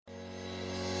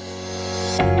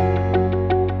Kia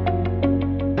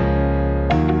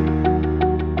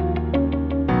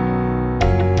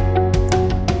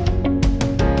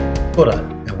ora,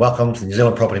 and welcome to the New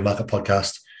Zealand Property Market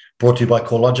Podcast, brought to you by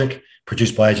CoreLogic,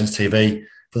 produced by Agents TV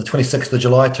for the 26th of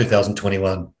July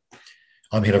 2021.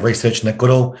 I'm Head of Research Nick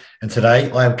Goodall, and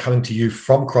today I am coming to you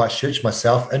from Christchurch,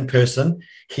 myself in person,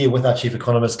 here with our Chief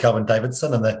Economist, Calvin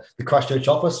Davidson, in the Christchurch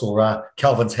office, or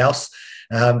Calvin's house.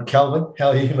 Calvin,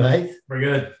 how are you, mate? Very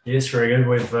good. Yes, very good.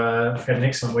 We've had an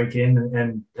excellent weekend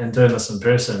and doing this in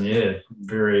person. Yeah,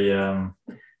 very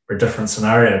different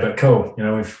scenario, but cool. You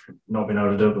know, we've not been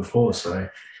able to do it before, so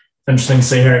interesting to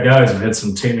see how it goes. We've had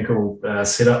some technical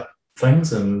setup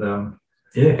things, and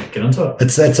get into it.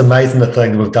 It's amazing to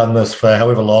think that we've done this for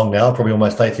however long now, probably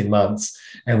almost 18 months,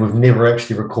 and we've never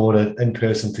actually recorded in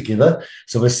person together.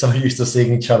 So we're so used to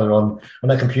seeing each other on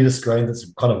a computer screen. It's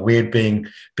kind of weird being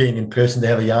in person to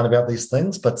have a yarn about these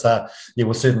things. But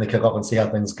we'll certainly kick off and see how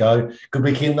things go. Good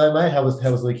weekend though, mate. How was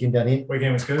the weekend down here?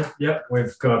 Weekend was good. Yep,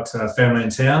 we've got family in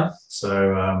town,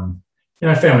 so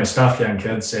family stuff, young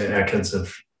kids. Our kids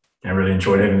have really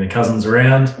enjoyed having their cousins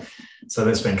around. So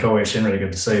that's been cool, actually, and really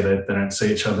good to see that they don't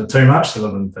see each other too much. They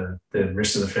live in the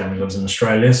rest of the family lives in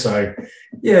Australia. So,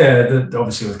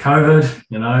 obviously with COVID,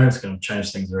 it's going to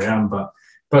change things around, but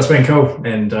it's been cool.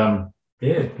 And,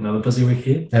 another busy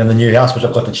weekend. And the new house, which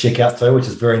I've got to check out too, which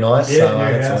is very nice. Yeah, so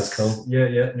new that's house. Cool.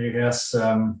 Yeah, new house.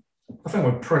 I think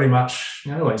we're pretty much,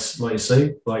 like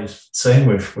you've seen,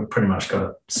 we've pretty much got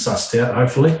it sussed out,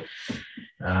 hopefully.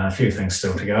 A few things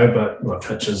still to go, but got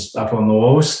pictures up on the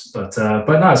walls. But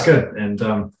no, it's good.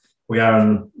 And we are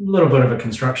on a little bit of a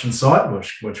construction site,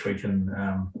 which we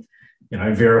can,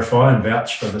 verify and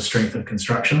vouch for the strength of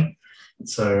construction.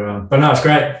 So, but no, it's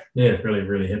great. Yeah, really,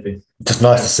 really happy. Just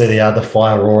nice to see the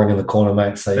fire roaring in the corner,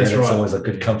 mate. So that's it's right. always a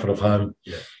good comfort of home.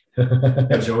 Yeah. How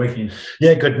was your weekend?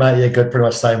 Yeah, good, mate. Yeah, good. Pretty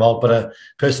much same old, but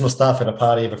personal stuff. Had a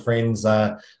party of a friends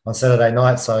on Saturday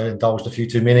night, so indulged a few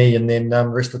too many, and then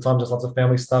rest of the time just lots of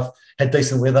family stuff. Had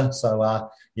decent weather, so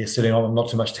certainly not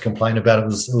too much to complain about. It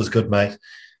was good, mate.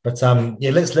 But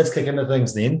let's kick into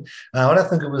things then. I don't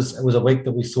think it was a week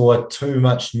that we saw too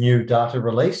much new data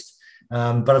released,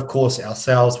 but of course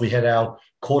ourselves we had our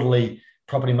quarterly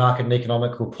property market and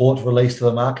economic report released to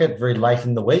the market very late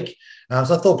in the week.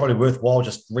 So I thought probably worthwhile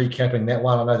just recapping that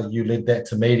one. I know that you led that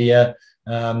to media.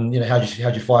 How'd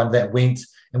you find that went?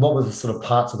 And what were the sort of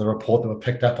parts of the report that were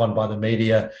picked up on by the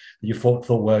media that you thought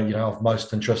were, of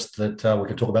most interest that we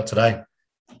could talk about today?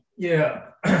 Yeah,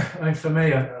 I mean, for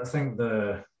me, I think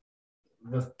the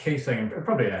key thing, and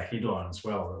probably our headline as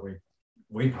well that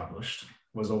we published,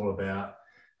 was all about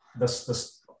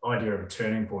this idea of a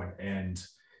turning point. And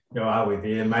are we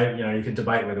there? Maybe you could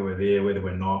debate whether we're there, whether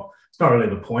we're not. It's not really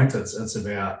the point. It's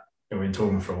about we've been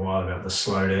talking for a while about the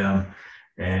slowdown,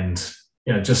 and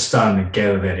just starting to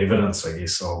gather that evidence, I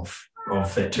guess, of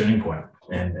that turning point,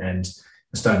 and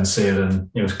starting to see it, and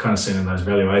we're kind of seeing in those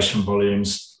valuation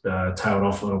volumes tailed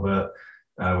off a little bit.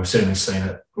 We've certainly seen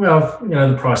it. Well,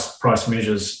 the price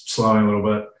measures slowing a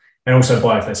little bit, and also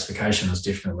buyer classification has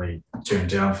definitely turned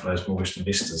down for those mortgage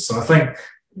investors. So I think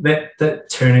that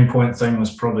turning point thing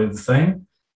was probably the thing.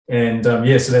 And so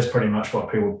that's pretty much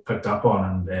what people picked up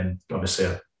on, and obviously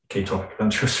a key topic of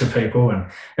interest for people,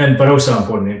 but also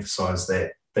important to emphasise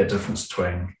that difference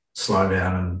between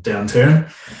slowdown and downturn.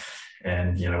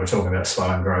 And we're talking about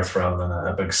slowing growth rather than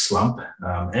a big slump.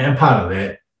 And part of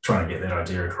that, trying to get that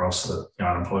idea across that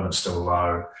unemployment's still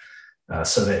low,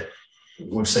 so that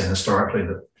we've seen historically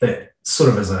that sort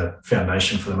of as a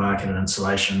foundation for the market and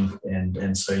insulation,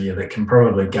 and so that can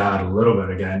probably guard a little bit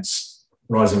against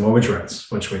rising mortgage rates,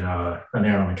 which we know are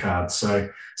now on the cards. So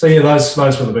those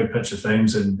were the big picture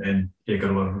themes, and got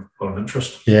a lot of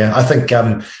interest. Yeah, I think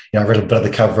I read a bit of the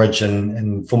coverage,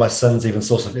 and for my sins even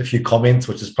saw a few comments,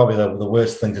 which is probably the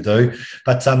worst thing to do.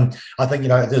 But I think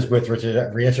it is worth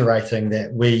reiterating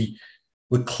that we're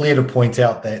clear to point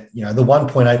out that the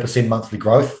 1.8% monthly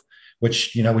growth,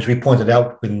 which we pointed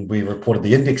out when we reported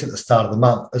the index at the start of the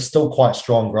month, is still quite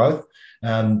strong growth.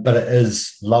 But it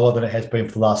is lower than it has been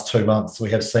for the last 2 months.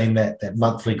 We have seen that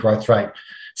monthly growth rate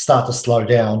start to slow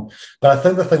down. But I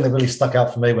think the thing that really stuck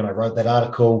out for me when I wrote that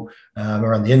article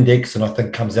around the index, and I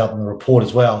think comes out in the report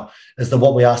as well, is that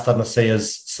what we are starting to see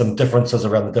is some differences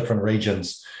around the different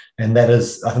regions. And I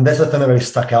think that's the thing that really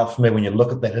stuck out for me when you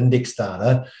look at that index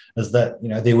data, is that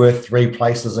there were 3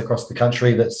 places across the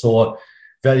country that saw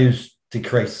values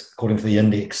decrease according to the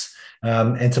index.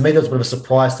 And to me, that's a bit of a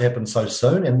surprise to happen so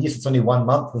soon. And yes, it's only 1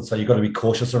 month, and so you've got to be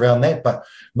cautious around that. But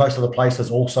most of the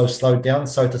places also slowed down.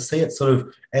 So to see it sort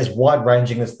of as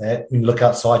wide-ranging as that, when you look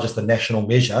outside just the national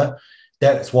measure,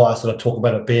 that's why I sort of talk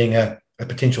about it being a a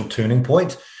potential turning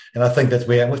point. And I think that's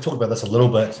where, and we've talked about this a little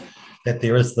bit, that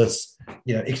there is this,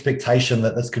 expectation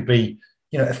that this could be,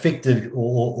 affected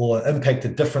or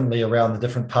impacted differently around the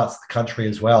different parts of the country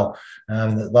as well.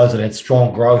 Those that had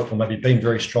strong growth or maybe been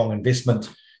very strong investment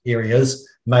areas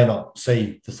may not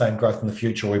see the same growth in the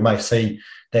future. We may see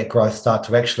that growth start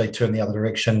to actually turn the other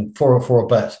direction for a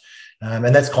bit.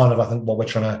 And that's kind of, I think, what we're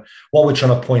trying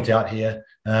to point out here.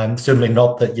 Certainly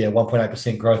not that,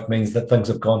 1.8% growth means that things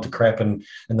have gone to crap and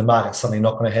the market's suddenly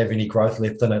not going to have any growth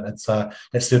left in it.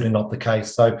 That's certainly not the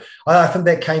case. So I think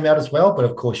that came out as well. But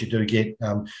of course, you do get,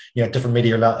 different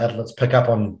media outlets pick up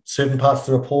on certain parts of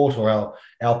the report or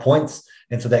our points.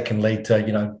 And so that can lead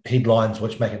to, headlines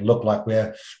which make it look like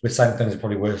we're saying things are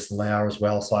probably worse than they are as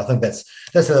well. So I think that's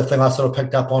the other thing I sort of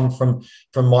picked up on from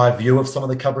my view of some of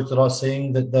the coverage that I was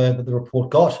seeing that the report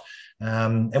got.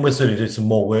 And we'll certainly do some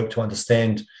more work to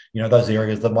understand, those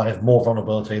areas that might have more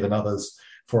vulnerability than others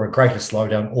for a greater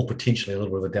slowdown or potentially a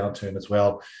little bit of a downturn as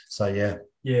well. So, yeah.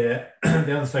 Yeah.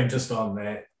 The other thing just on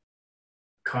that,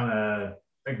 kind of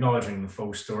acknowledging the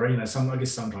full story, I guess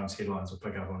sometimes headlines will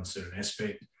pick up on a certain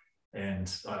aspect.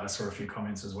 And I saw a few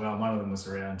comments as well. One of them was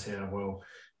around how,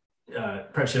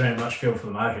 perhaps you don't have much feel for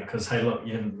the market because, hey, look,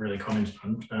 you haven't really commented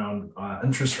on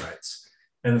interest rates.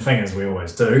 And the thing is, we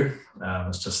always do.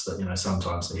 It's just that,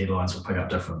 sometimes the headlines will pick up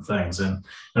different things. And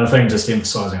I think just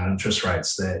emphasising on interest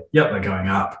rates that, they're going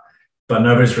up, but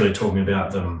nobody's really talking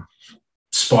about them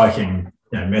spiking,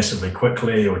 massively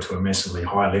quickly or to a massively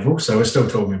high level. So we're still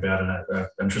talking about an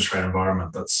interest rate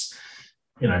environment that's,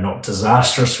 not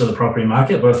disastrous for the property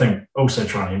market, but I think also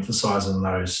trying to emphasise in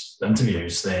those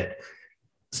interviews that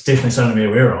it's definitely something to be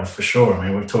aware of for sure. I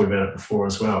mean, we've talked about it before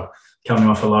as well. Coming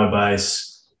off a low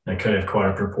base, it could have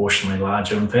quite a proportionally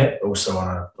large impact also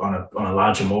on a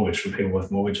larger mortgage for people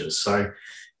with mortgages. So,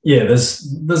 yeah,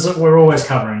 we're always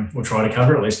we'll try to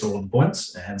cover at least all of the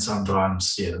points, and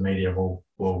sometimes, the media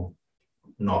will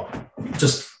not,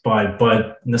 just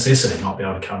by necessity, not be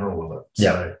able to cover all of it.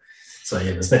 Yeah. So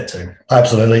yeah, there's that too.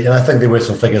 Absolutely. And I think there were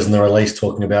some figures in the release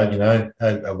talking about, a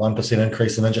 1%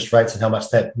 increase in interest rates and how much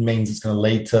that means it's going to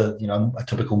lead to, a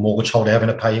typical mortgage holder having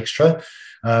to pay extra.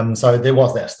 So there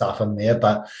was that stuff in there.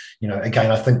 But,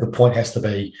 again, I think the point has to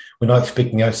be we're not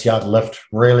expecting OCR to lift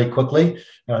really quickly.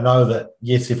 And I know that,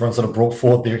 yes, everyone sort of brought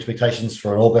forward their expectations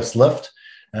for an August lift.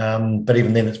 But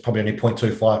even then, it's probably only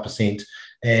 0.25%.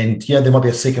 And, there might be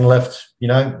a second lift,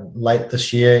 late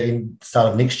this year, in start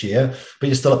of next year, but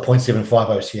you're still at 0.75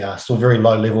 OCR, still very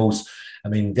low levels. I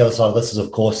mean, the other side of this is,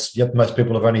 of course, many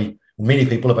people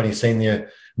have only seen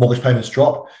their mortgage payments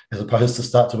drop as opposed to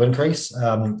start to increase.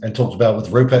 And talked about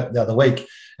with Rupert the other week,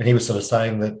 and he was sort of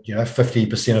saying that,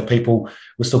 50% of people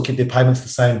will still keep their payments the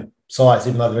same size,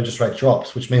 even though their interest rate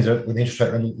drops, which means that when the interest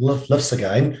rate lifts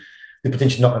again, they're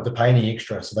potentially not going to have to pay any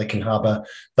extra, so they can harbour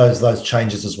those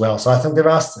changes as well. So I think there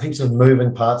are heaps of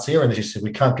moving parts here, and as you said,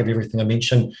 we can't give everything a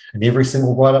mention in every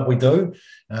single write-up we do,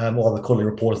 while the quarterly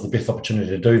report is the best opportunity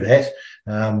to do that.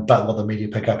 But what the media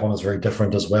pick up on is very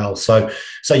different as well. So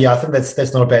yeah, I think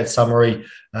that's not a bad summary,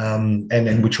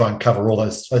 and we try and cover all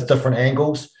those different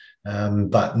angles.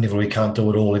 But never we can't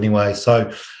do it all anyway.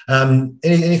 So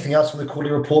anything else from the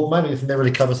quarterly report, mate? Anything that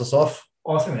really covers us off?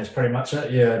 I think that's pretty much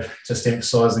it. Yeah, just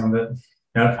emphasising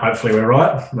that, hopefully we're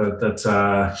right. Well,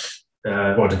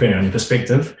 depending on your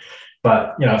perspective,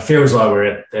 but it feels like we're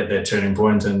at that turning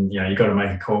point, and you've got to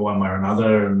make a call one way or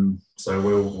another, and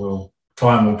so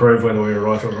time will prove whether we were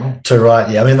right or wrong. Too right,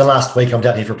 yeah. I mean, the last week I'm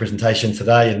down here for a presentation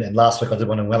today, and last week I did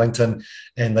one in Wellington,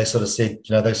 and they sort of said,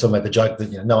 they sort of made the joke that,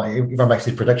 no, everyone makes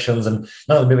these predictions and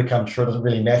none of them ever come true. It doesn't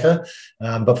really matter.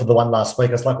 But for the one last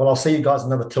week, it's like, well, I'll see you guys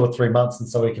in another 2 or 3 months, and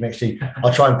so we can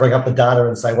I'll try and bring up the data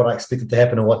and say what I expected to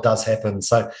happen and what does happen.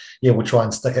 So yeah, we'll try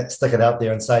and stick it out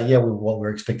there and say, yeah, what we're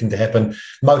expecting to happen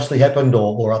mostly happened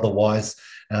or otherwise.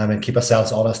 And keep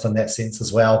ourselves honest in that sense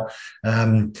as well. But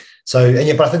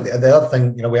I think the other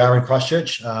thing, we are in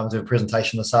Christchurch. We'll do a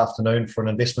presentation this afternoon for an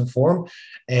investment forum.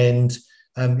 And,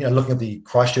 looking at the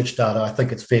Christchurch data, I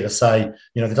think it's fair to say,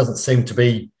 there doesn't seem to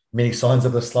be many signs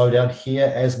of a slowdown here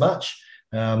as much.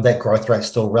 That growth rate is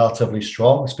still relatively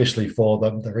strong, especially for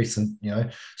the recent,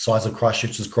 size of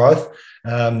Christchurch's growth.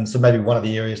 So maybe one of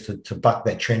the areas to buck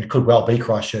that trend could well be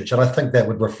Christchurch. And I think that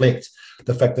would reflect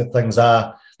the fact that things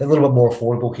are a little bit more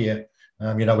affordable here.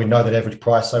 We know that average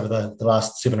price over the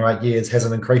last 7 or 8 years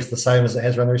hasn't increased the same as it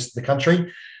has around the rest of the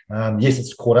country. Yes,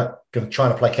 it's caught up,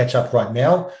 trying to play catch up right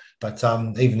now. But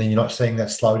even then, you're not seeing that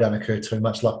slowdown occur too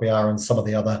much like we are in some of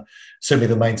the other, certainly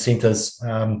the main centres.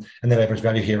 And that average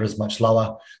value here is much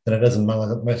lower than it is in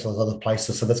most of those other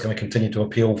places. So that's going to continue to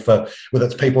appeal for whether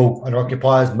it's people, owner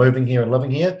occupiers moving here and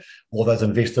living here, or those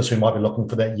investors who might be looking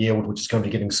for that yield, which is going to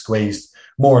be getting squeezed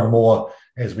more and more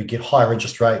as we get higher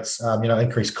interest rates,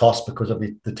 increased costs because of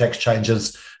the tax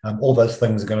changes. All those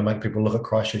things are going to make people look at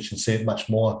Christchurch and see it much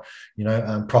more,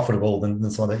 profitable than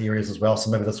some other areas as well. So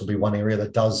maybe this will be one area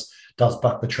that does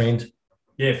buck the trend.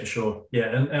 Yeah, for sure.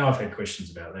 Yeah, and I've had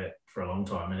questions about that for a long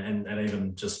time, and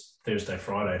even just Thursday,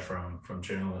 Friday from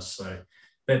journalists. So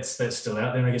that's still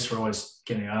out there. And I guess we're always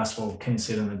getting asked, well, can you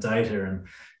set in the data?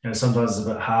 And sometimes it's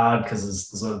a bit hard because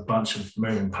there's a bunch of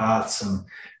moving parts, and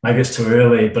maybe it's too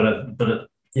early, but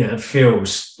it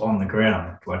feels on the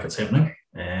ground like it's happening.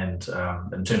 And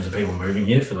in terms of people moving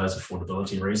here for those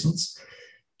affordability reasons,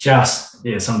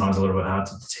 sometimes a little bit hard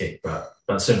to detect,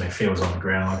 but certainly feels on the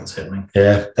ground like it's happening.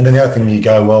 Yeah, and then the other thing, you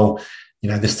go, well,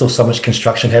 there's still so much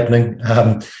construction happening.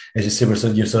 As you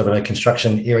said, you're sort of in a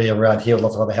construction area around here,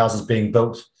 lots of other houses being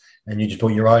built, and you just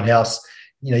built your own house.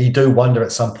 You do wonder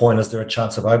at some point, is there a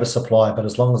chance of oversupply? But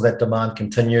as long as that demand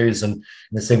continues and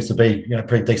there seems to be,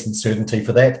 pretty decent certainty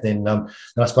for that, then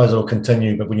I suppose it'll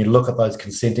continue. But when you look at those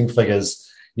consenting figures,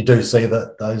 you do see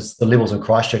that the levels in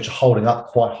Christchurch are holding up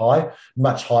quite high,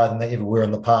 much higher than they ever were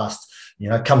in the past.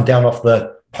 Come down off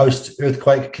the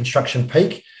post-earthquake construction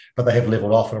peak, but they have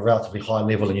leveled off at a relatively high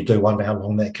level, and you do wonder how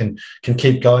long that can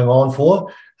keep going on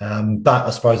for. But I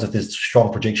suppose if there's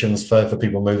strong projections for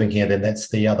people moving here, then that's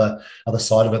the other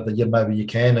side of it, that maybe you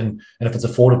can. And if it's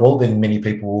affordable, then many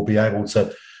people will be able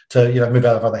to move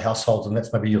out of other households, and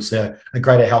that's maybe you'll see a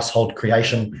greater household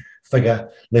creation figure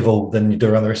level than you do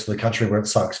around the rest of the country, where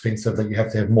it's so expensive that you have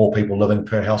to have more people living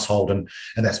per household, and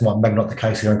that's maybe not the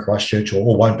case here in Christchurch,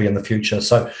 or won't be in the future.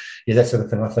 So yeah, that's the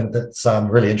thing I think that's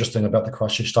really interesting about the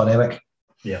Christchurch dynamic.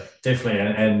 Yeah, definitely.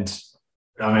 And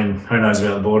I mean, who knows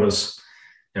about the borders?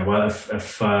 Well,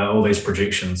 if all these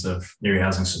projections of new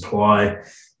housing supply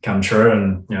come true,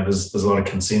 and there's a lot of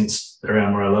consents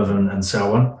around where I live and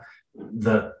so on,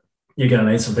 that you're going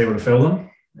to need some people to fill them.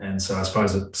 And so I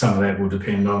suppose that some of that will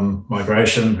depend on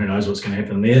migration. Who knows what's going to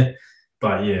happen there?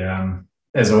 But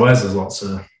as always, there's lots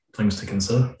of things to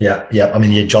consider. Yeah. I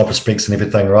mean, job prospects and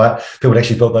everything, right? People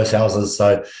actually built those houses.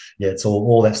 So yeah, it's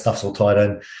all that stuff's all tied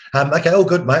in. Okay, all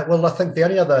good, mate. Well, I think the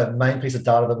only other main piece of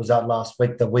data that was out last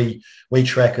week that we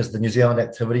track is the New Zealand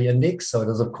Activity Index. So it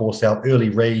is, of course, our early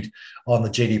read on the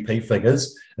GDP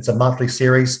figures. It's a monthly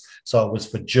series, so it was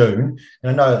for June.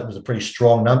 And I know it was a pretty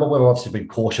strong number. We've obviously been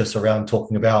cautious around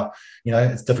talking about,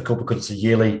 it's difficult because it's a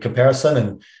yearly comparison.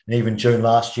 And even June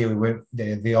last year,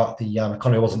 the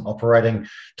economy wasn't operating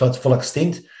to its full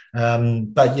extent.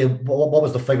 But yeah, what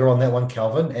was the figure on that one,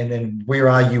 Calvin? And then where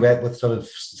are you at with sort of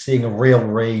seeing a real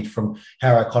read from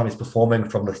how our economy is performing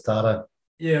from this data?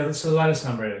 Yeah, so the latest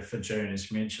number for June,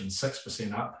 as you mentioned,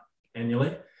 6% up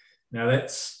annually. Now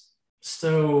that's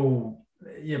still,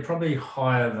 probably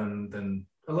higher than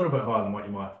a little bit higher than what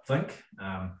you might think.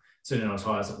 Certainly not as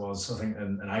high as it was. I think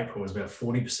in April was about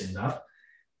 40% up,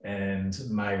 and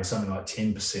May was something like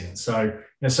 10%. So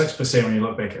 6% when you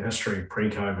look back at history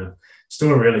pre-COVID,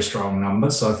 still a really strong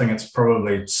number. So I think it's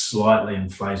probably slightly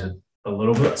inflated a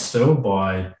little bit still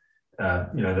by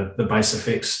the base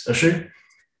effects issue.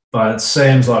 But it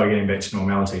seems like we're getting back to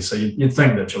normality. So you'd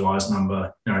think that July's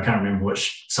number, I can't remember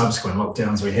which subsequent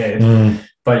lockdowns we had,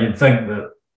 but you'd think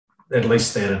that at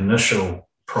least that initial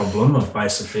problem of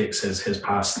base effects has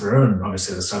passed through, and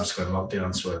obviously the subsequent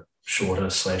lockdowns were shorter /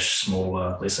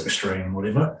 smaller, less extreme,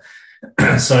 whatever.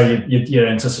 So you'd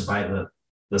anticipate that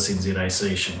this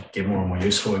NZAC should get more and more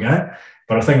useful again.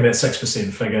 But I think that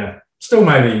 6% figure still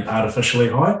maybe artificially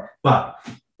high, but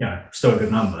still a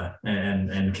good number,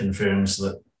 and confirms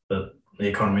that the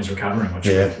economy is recovering,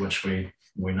 which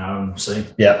we know and see.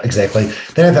 Yeah, exactly.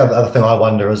 Then the other thing I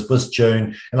wonder was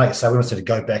June, and like I say, we wanted to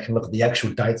go back and look at the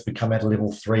actual dates we come out of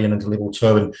level 3 and into level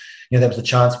 2, and there was a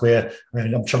chance where,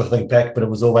 I'm trying to think back, but it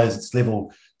was always it's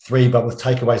level 3, but with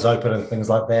takeaways open and things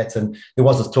like that. And there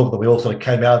was this talk that we all sort of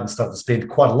came out and started to spend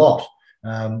quite a lot.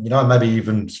 Maybe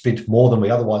even spent more than we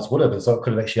otherwise would have. And so it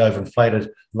could have actually overinflated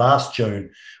last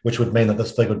June, which would mean that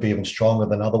this figure would be even stronger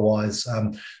than otherwise.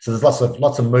 So there's lots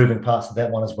of moving parts to that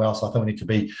one as well. So I think we need to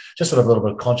be just sort of a little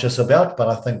bit conscious about. But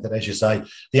I think that, as you say,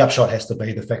 the upshot has to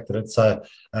be the fact that it's a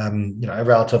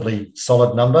relatively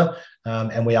solid number.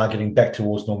 And we are getting back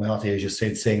towards normality, as you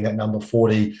said, seeing that number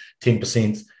 40,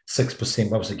 10%. 6%,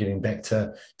 obviously getting back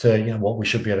to what we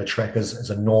should be able to track as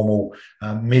a normal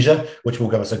measure, which will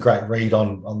give us a great read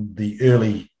on the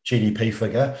early GDP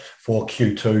figure for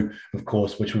Q2, of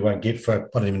course, which we won't get for,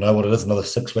 I don't even know what it is, another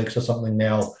 6 weeks or something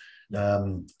now.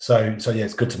 So yeah,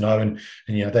 it's good to know. And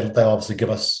they'll obviously give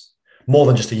us more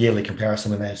than just a yearly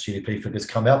comparison when those GDP figures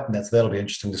come out. And that'll be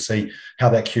interesting to see how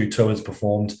that Q2 has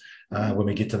performed when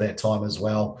we get to that time as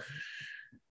well.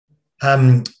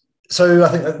 So I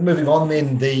think moving on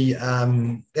then, the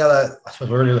other, I suppose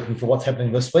we're really looking for what's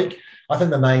happening this week. I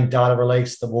think the main data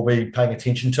release that we'll be paying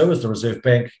attention to is the Reserve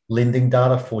Bank lending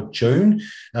data for June.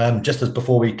 Just as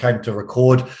before we came to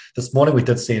record this morning, we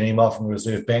did see an email from the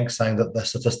Reserve Bank saying that the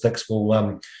statistics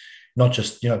will not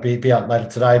just be out later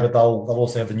today, but they'll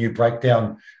also have the new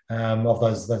breakdown of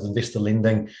those investor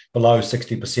lending below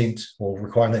 60% or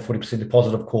requiring that 40%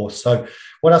 deposit, of course. So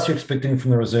what else are you expecting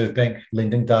from the Reserve Bank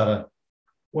lending data?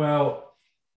 Well,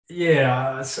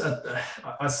 yeah,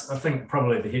 I think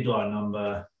probably the headline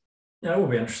number, will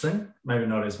be interesting. Maybe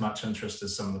not as much interest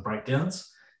as some of the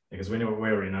breakdowns, because we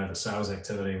already know that sales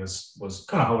activity was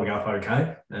kind of holding up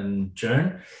okay in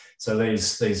June. So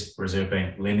these Reserve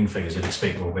Bank lending figures you'd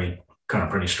expect will be kind of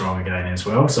pretty strong again as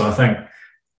well. So I think,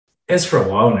 as for a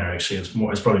while now, actually,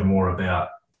 it's probably more about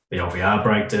the LVR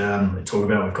breakdown. We've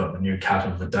got the new cut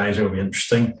of the data. It'll be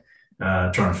interesting.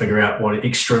 Trying to figure out what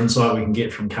extra insight we can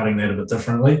get from cutting that a bit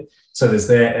differently. So there's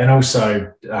that. And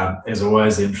also, as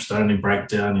always, the interest-only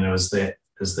breakdown, is that,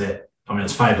 I mean,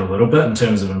 it's faded a little bit in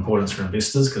terms of importance for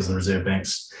investors because the Reserve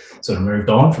Bank's sort of moved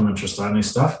on from interest-only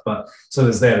stuff. But so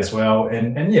there's that as well.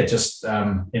 And yeah, just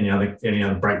any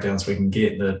other breakdowns we can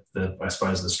get, I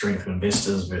suppose, the strength of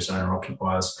investors versus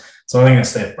owner-occupiers. So I think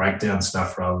it's that breakdown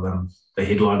stuff rather than the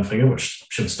headline figure, which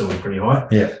should still be pretty high.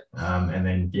 Yeah. And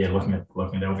then, looking at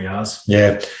LVRs.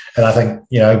 Yeah. And I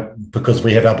think, because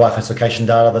we have our bifurcation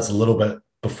data that's a little bit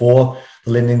before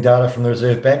the lending data from the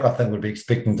Reserve Bank, I think we'd be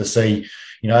expecting to see,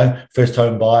 first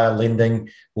home buyer lending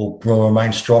will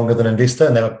remain stronger than investor,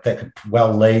 and that could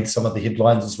well lead some of the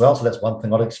headlines as well. So that's one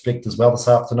thing I'd expect as well this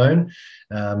afternoon.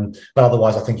 But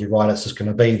otherwise, I think you're right. It's just going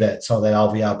to be that some of that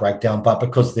LVR breakdown. But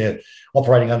because they're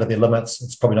operating under their limits,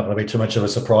 it's probably not going to be too much of a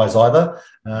surprise either.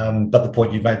 But the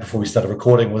point you made before we started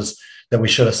recording was that we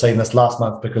should have seen this last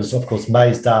month because, of course,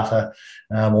 May's data,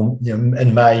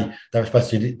 in May, they were supposed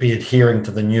to be adhering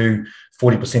to the new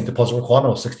 40% deposit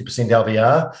requirement or 60%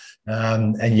 LVR.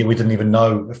 And we didn't even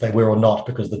know if they were or not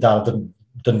because the data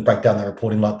didn't break down their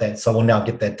reporting like that. So we'll now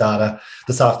get that data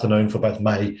this afternoon for both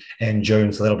May and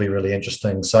June. So that'll be really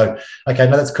interesting. So, okay,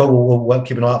 no, that's cool. We'll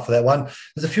keep an eye out for that one.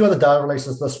 There's a few other data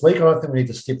releases this week. I don't think we need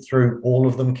to step through all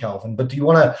of them, Calvin, but do you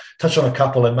want to touch on a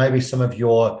couple and maybe some of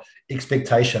your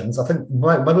expectations? I think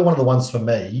maybe one of the ones for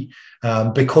me,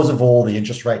 because of all the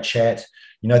interest rate chat,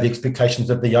 the expectations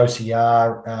of the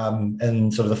OCR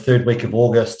in sort of the third week of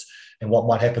August, and what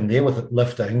might happen there with it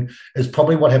lifting is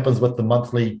probably what happens with the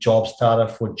monthly jobs data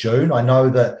for June. I know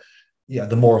that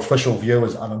the more official view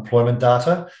is unemployment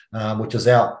data, which is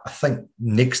out, I think,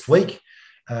 next week.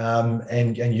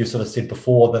 And you sort of said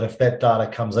before that if that data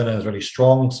comes in and is really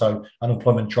strong, so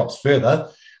unemployment drops further,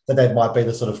 that might be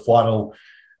the sort of final,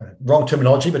 wrong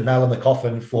terminology, but nail in the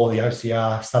coffin for the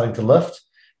OCR starting to lift.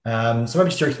 So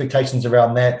maybe just your expectations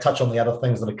around that, touch on the other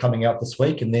things that are coming out this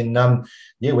week, and then,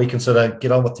 we can sort of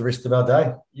get on with the rest of our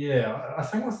day. Yeah, I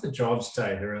think with the jobs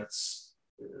data, it's,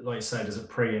 like you say, does it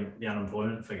preempt the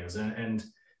unemployment figures? And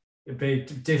it'd be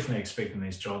definitely expecting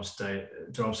these jobs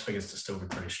figures to still be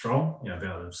pretty strong.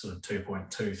 About sort of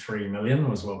 2.23 million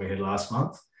was what we had last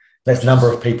month. That's the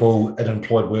number of people in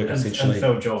employed work, essentially. And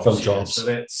filled jobs. Yeah. So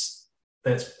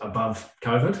that's above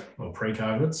COVID or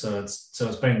pre-COVID. So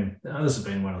it's been, this has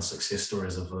been one of the success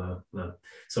stories of the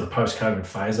sort of post-COVID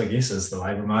phase, I guess, is the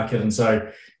labour market. And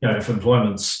so, if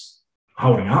employment's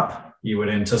holding up, you would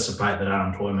anticipate that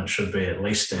unemployment should be at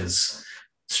least as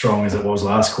strong as it was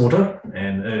last quarter.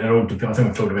 And it all depends, I think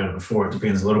we've talked about it before, it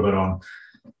depends a little bit on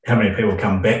how many people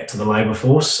come back to the labour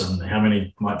force and how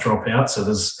many might drop out. So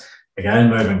there's,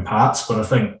 again, moving parts. But I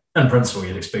think, in principle,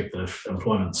 you'd expect that if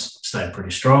employment's stayed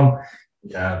pretty strong,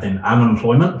 then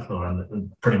unemployment, or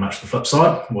pretty much the flip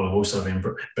side, will have also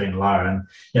been low. And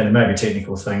there may be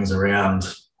technical things around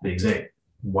the exact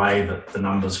way that the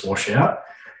numbers wash out,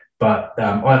 but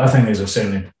I think these will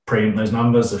certainly preempt those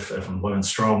numbers. If employment's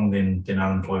strong, then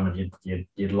unemployment,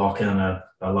 you'd lock in a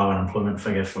low unemployment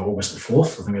figure for August the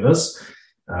 4th, I think it is,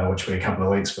 which will be a couple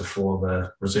of weeks before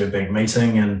the Reserve Bank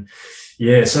meeting. And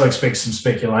so I expect some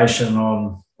speculation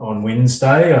on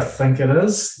Wednesday, I think it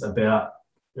is, about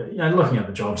looking at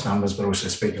the jobs numbers, but also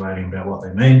speculating about what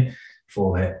they mean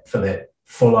for that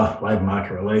fuller labour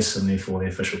market release and therefore the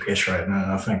official cash rate. And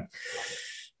I think,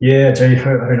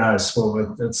 who knows?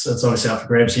 Well, it's obviously out for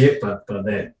grabs yet, but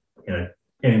that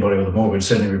anybody with a mortgage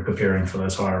certainly be preparing for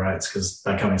those higher rates because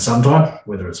they're coming sometime,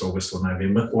 whether it's August or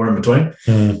November or in between.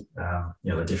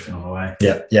 They're definitely on the way.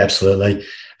 Yeah, absolutely.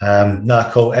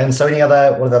 Cool. And so what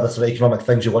are the other sort of economic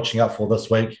things you're watching out for this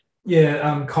week?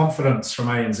 Yeah, confidence from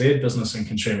ANZ, business and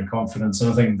consumer confidence.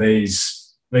 And I think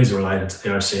these are related to the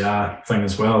OCR thing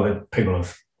as well, that people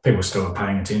still are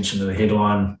paying attention to the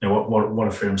headline. What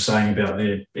are firms saying about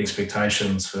their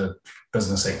expectations for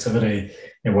business activity,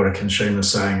 and what are consumers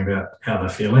saying about how they're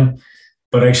feeling.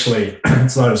 But actually,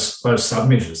 it's those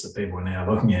sub-measures that people are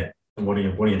now looking at. What are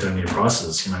you doing to your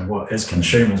prices? As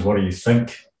consumers, what do you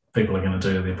think people are going to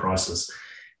do to their prices?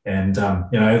 And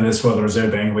that's what the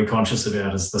Reserve Bank will be conscious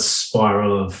about, is the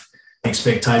spiral of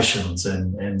expectations.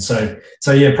 And so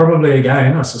yeah, probably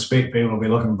again, I suspect people will be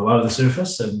looking below the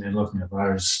surface and looking at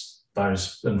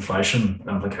those inflation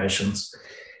implications.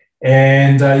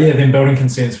 And then building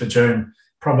consents for June,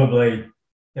 probably.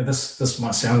 This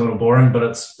might sound a little boring, but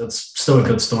it's still a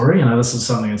good story. This is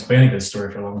something that's been a good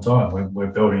story for a long time. We're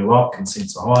building a lot,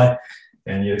 consents are high,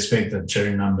 and you expect that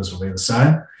June numbers will be the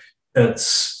same.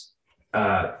 It's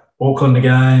Auckland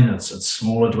again. It's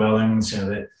smaller dwellings.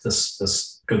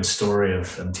 This good story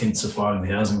of intensifying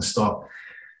the housing stock.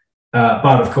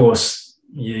 But of course,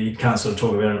 you can't sort of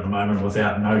talk about it at the moment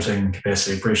without noting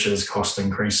capacity pressures, cost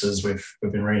increases. We've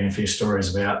been reading a few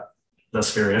stories about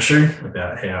this very issue,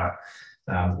 about how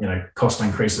cost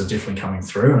increases are definitely coming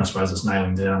through, and I suppose it's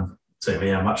nailing down exactly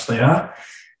how much they are.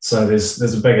 So there's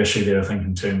a big issue there, I think,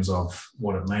 in terms of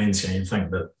what it means. You'd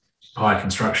think that high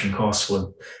construction costs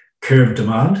would curb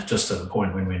demand just at the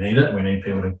point when we need it. We need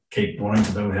people to keep wanting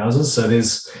to build houses. So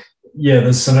there's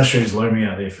some issues looming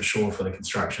out there for sure for the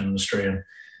construction industry, and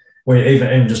we're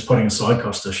even just putting aside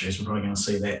cost issues, we're probably going to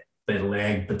see that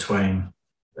lag between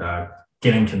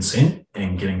getting consent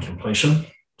and getting completion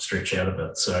stretch out a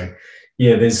bit. So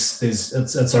yeah, it's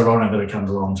ironic that it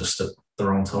comes along just at the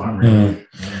wrong time, really.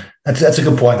 That's a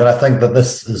good point, and I think that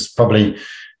this is probably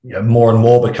more and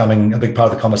more becoming a big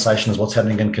part of the conversation is what's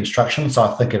happening in construction. So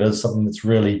I think it is something that's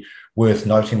really worth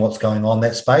noting what's going on in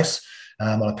that space.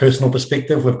 On a personal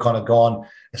perspective, we've kind of gone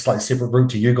a slightly separate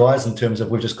route to you guys in terms of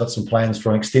we've just got some plans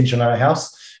for an extension on our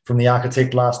house from the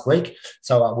architect last week.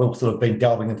 So we've sort of been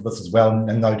delving into this as well,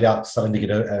 and no doubt starting to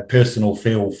get a personal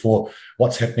feel for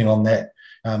what's happening on that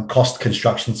cost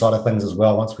construction side of things as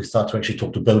well, once we start to actually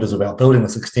talk to builders about building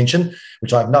this extension,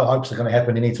 which I have no hopes are going to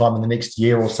happen anytime in the next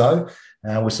year or so.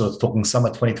 We're sort of talking summer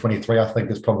 2023, I think,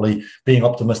 is probably being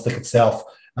optimistic itself,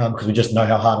 because we just know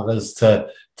how hard it is to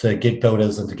get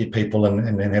builders and to get people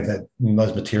and have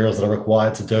those materials that are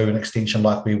required to do an extension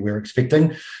like we're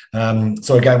expecting.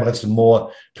 So again, we'll have some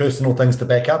more personal things to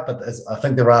back up, but I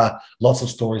think there are lots of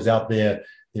stories out there.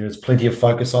 There is plenty of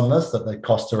focus on this, that the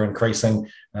costs are increasing,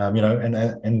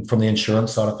 and from the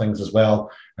insurance side of things as well.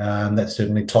 That's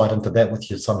certainly tied into that with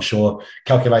some sure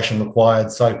calculation required.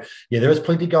 So yeah, there is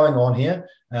plenty going on here,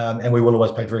 and we will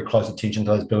always pay very close attention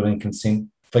to those building consent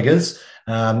figures,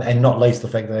 and not least the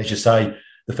fact that, as you say,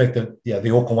 the fact that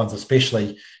the Auckland ones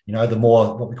especially, the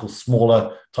more what we call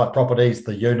smaller type properties,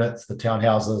 the units, the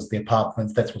townhouses, the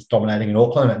apartments, that's what's dominating in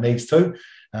Auckland, and it needs to.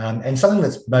 And something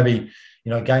that's maybe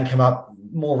again come up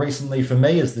more recently for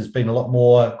me is there's been a lot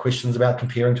more questions about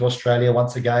comparing to Australia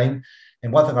once again.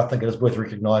 And one thing I think it is worth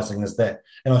recognising is that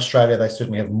in Australia, they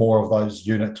certainly have more of those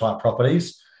unit type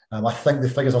properties. I think the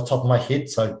figures off the top of my head,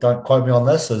 so don't quote me on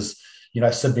this, is,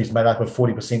 Sydney's made up of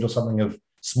 40% or something of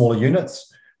smaller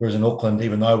units, whereas in Auckland,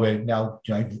 even though we're now,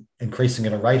 increasing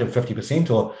at a rate of 50%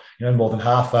 or, more than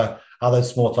half are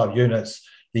those small type units,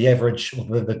 the average,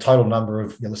 or the total number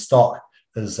of the stock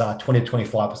is 20 to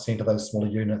 25% of those smaller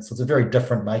units. So it's a very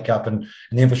different makeup, and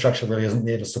the infrastructure really isn't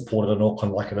there to support it in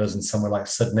Auckland like it is in somewhere like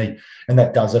Sydney. And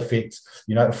that does affect,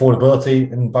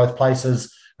 affordability in both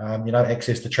places,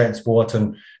 access to transport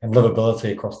and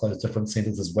livability across those different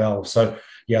centres as well. So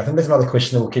yeah, I think there's another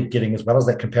question that we'll keep getting as well, as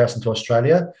that comparison to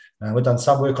Australia. We've done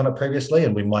some work on it previously,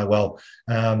 and we might well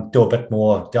do a bit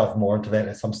more, delve more into that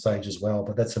at some stage as well.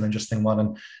 But that's an interesting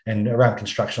one. And around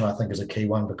construction, I think, is a key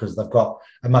one, because they've got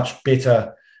a much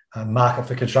better market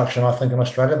for construction, I think, in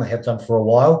Australia, and they have done for a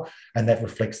while. And that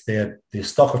reflects their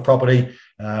stock of property,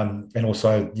 and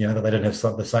also, that they didn't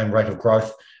have the same rate of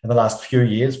growth in the last few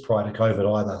years prior to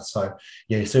COVID either. So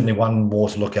yeah, certainly one more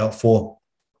to look out for.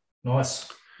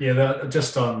 Nice. Yeah,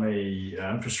 just on the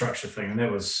infrastructure thing, and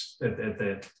that was at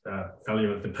that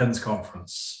value at the PINS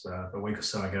conference a week or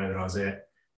so ago that I was at.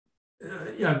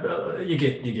 You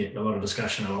get a lot of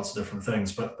discussion on lots of different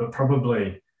things, but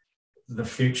probably the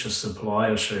future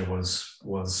supply issue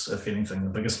was if anything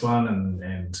the biggest one,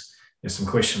 and there's some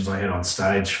questions I had on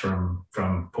stage from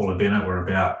Paula Bennett were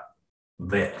about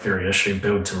that very issue,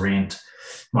 build to rent,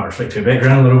 might reflect her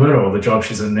background a little bit or the job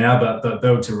she's in now, but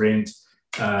build to rent,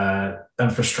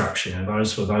 infrastructure,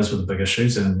 those were the big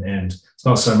issues, and it's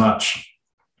not so much,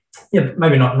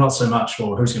 maybe not so much,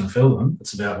 well, who's going to fill them?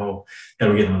 It's about, well, how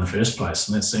do we get them in the first place?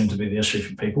 And that seemed to be the issue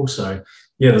for people. So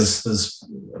there's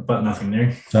but nothing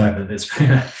new. No.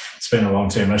 It's been a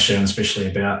long-term issue, and especially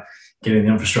about getting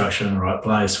the infrastructure in the right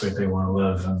place where people want to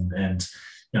live, and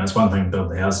it's one thing to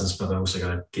build the houses, but they also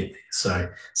got to get there.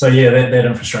 So that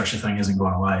infrastructure thing hasn't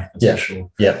gone away. Yeah, for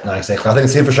sure. Yeah, no, exactly. I think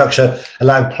it's the infrastructure,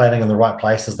 allowing planning in the right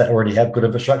places that already have good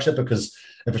infrastructure, because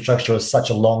infrastructure is such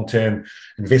a long-term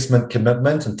investment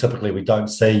commitment, and typically we don't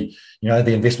see,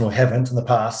 the investment, or haven't in the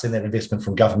past seen that investment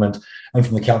from government and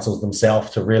from the councils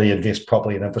themselves to really invest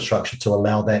properly in infrastructure to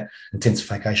allow that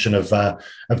intensification of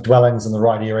dwellings in the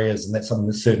right areas, and that's something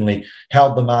that certainly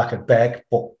held the market back,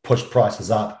 but pushed prices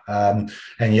up. And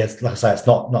like I say, it's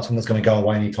not something that's going to go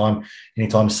away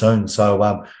anytime soon.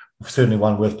 So certainly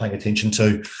one worth paying attention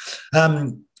to.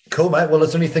 Cool, mate. Well,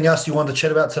 is there anything else you want to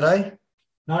chat about today?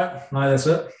 No, that's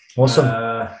it.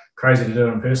 Awesome. Crazy to do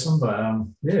it in person, but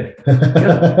you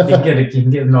can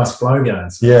get a nice flow going.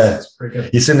 So it's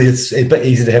pretty good. Certainly, it's a bit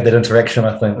easy to have that interaction,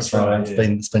 I think. That's so right,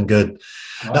 it's been good.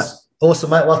 Nice.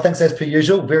 Awesome, mate. Well, thanks as per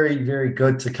usual. Very, very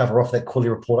good to cover off that quarterly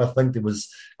report. I think there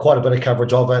was quite a bit of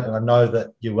coverage of it, and I know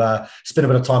that you spent a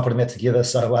bit of time putting that together.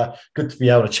 So good to be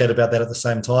able to chat about that at the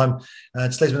same time.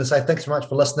 Just leaves me to say thanks very much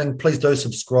for listening. Please do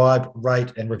subscribe,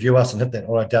 rate, and review us, and hit that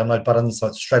auto download button so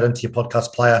it's straight into your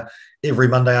podcast player every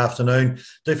Monday afternoon.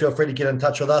 Do feel free to get in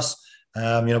touch with us.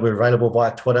 We're available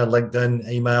via Twitter, LinkedIn,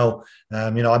 email.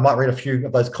 I might read a few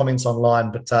of those comments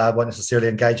online, but I won't necessarily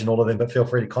engage in all of them, but feel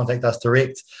free to contact us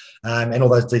direct. And all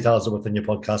those details are within your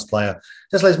podcast player.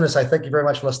 Just leaves me to say thank you very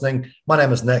much for listening. My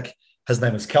name is Nick. His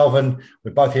name is Calvin.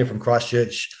 We're both here from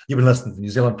Christchurch. You've been listening to the New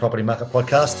Zealand Property Market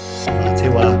Podcast. Te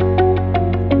wā.